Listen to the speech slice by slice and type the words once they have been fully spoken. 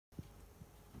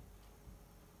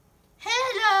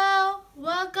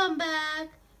back,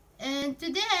 and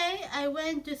today I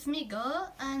went to Smiggle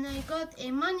and I got a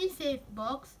money safe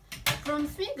box from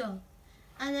Smiggle,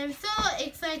 and I'm so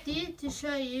excited to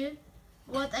show you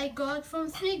what I got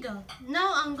from Smiggle.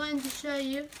 Now I'm going to show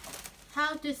you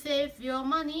how to save your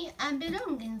money and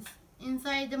belongings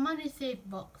inside the money safe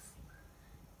box.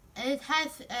 It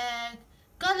has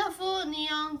colorful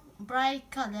neon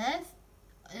bright colors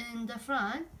in the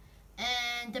front,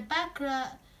 and the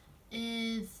background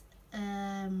is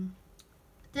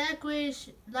turquoise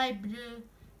light blue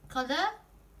color,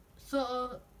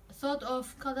 sort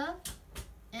of color.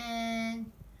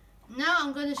 And now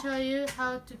I'm going to show you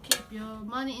how to keep your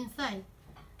money inside.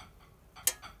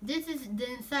 This is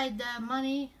the inside the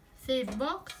money safe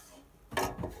box,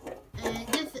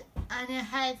 and it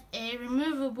has a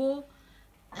removable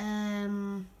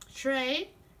tray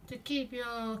to keep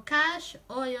your cash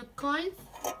or your coins.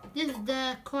 This is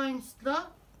the coin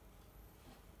slot,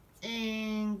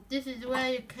 and this is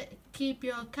where you keep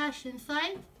your cash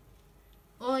inside,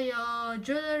 or your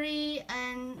jewelry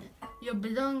and your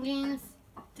belongings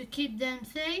to keep them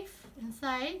safe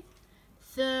inside.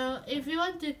 So if you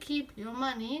want to keep your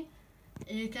money,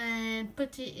 you can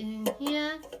put it in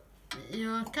here,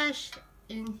 your cash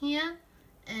in here,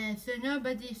 and so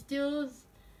nobody steals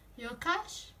your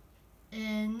cash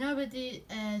and nobody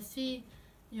see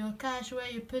your cash where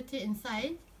you put it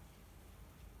inside.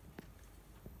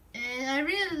 And I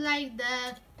really like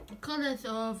the colors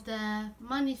of the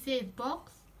money safe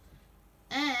box,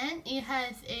 and it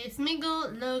has a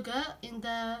Smiggle logo in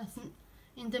the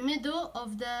middle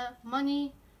of the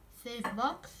money safe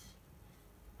box,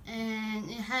 and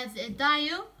it has a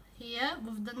dial here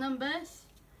with the numbers.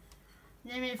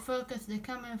 Let me focus the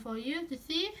camera for you to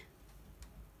see.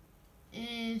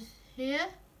 Is here.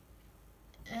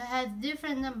 It has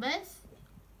different numbers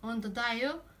on the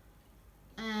dial,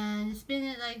 and you spin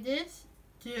it like this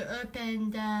to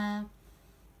open the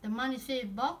money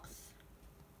safe box.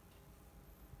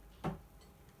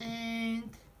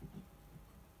 And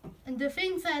the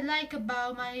things I like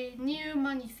about my new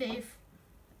money safe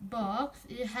box,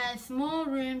 it has more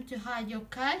room to hide your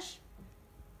cash.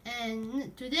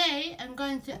 And today I'm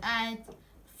going to add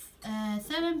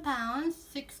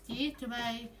 £7.60 to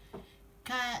my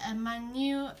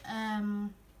new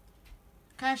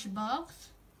cash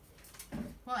box,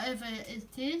 whatever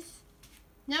it is.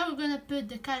 Now we're gonna put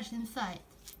the cash inside.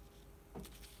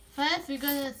 First we're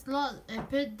gonna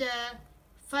put the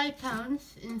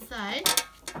 £5 inside.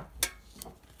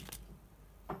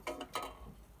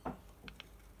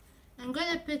 I'm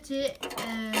gonna put it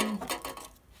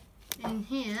in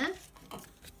here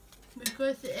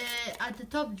because at the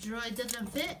top drawer it doesn't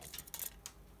fit.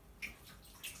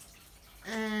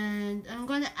 And I'm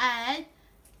gonna add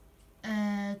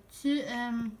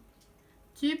 £2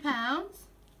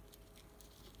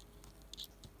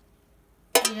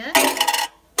 here,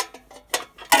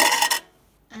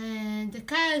 and the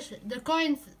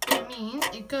coins,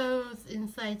 it goes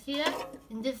inside here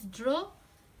in this drawer.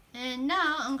 And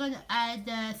now I'm gonna add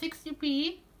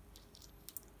 60p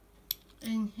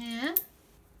in here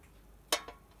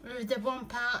with the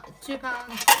 £2 in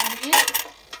here,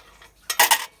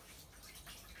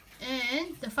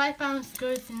 and the £5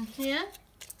 goes in here.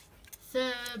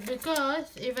 So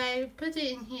because if I put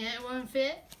it in here it won't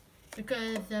fit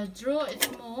because the drawer is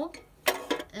small,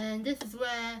 and this is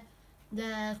where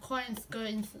the coins go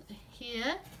in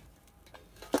here.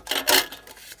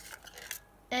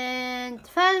 And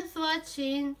thanks for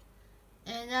watching,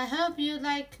 and I hope you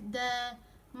like the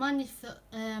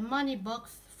money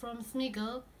box from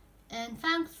Smiggle, and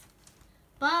thanks,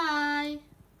 bye.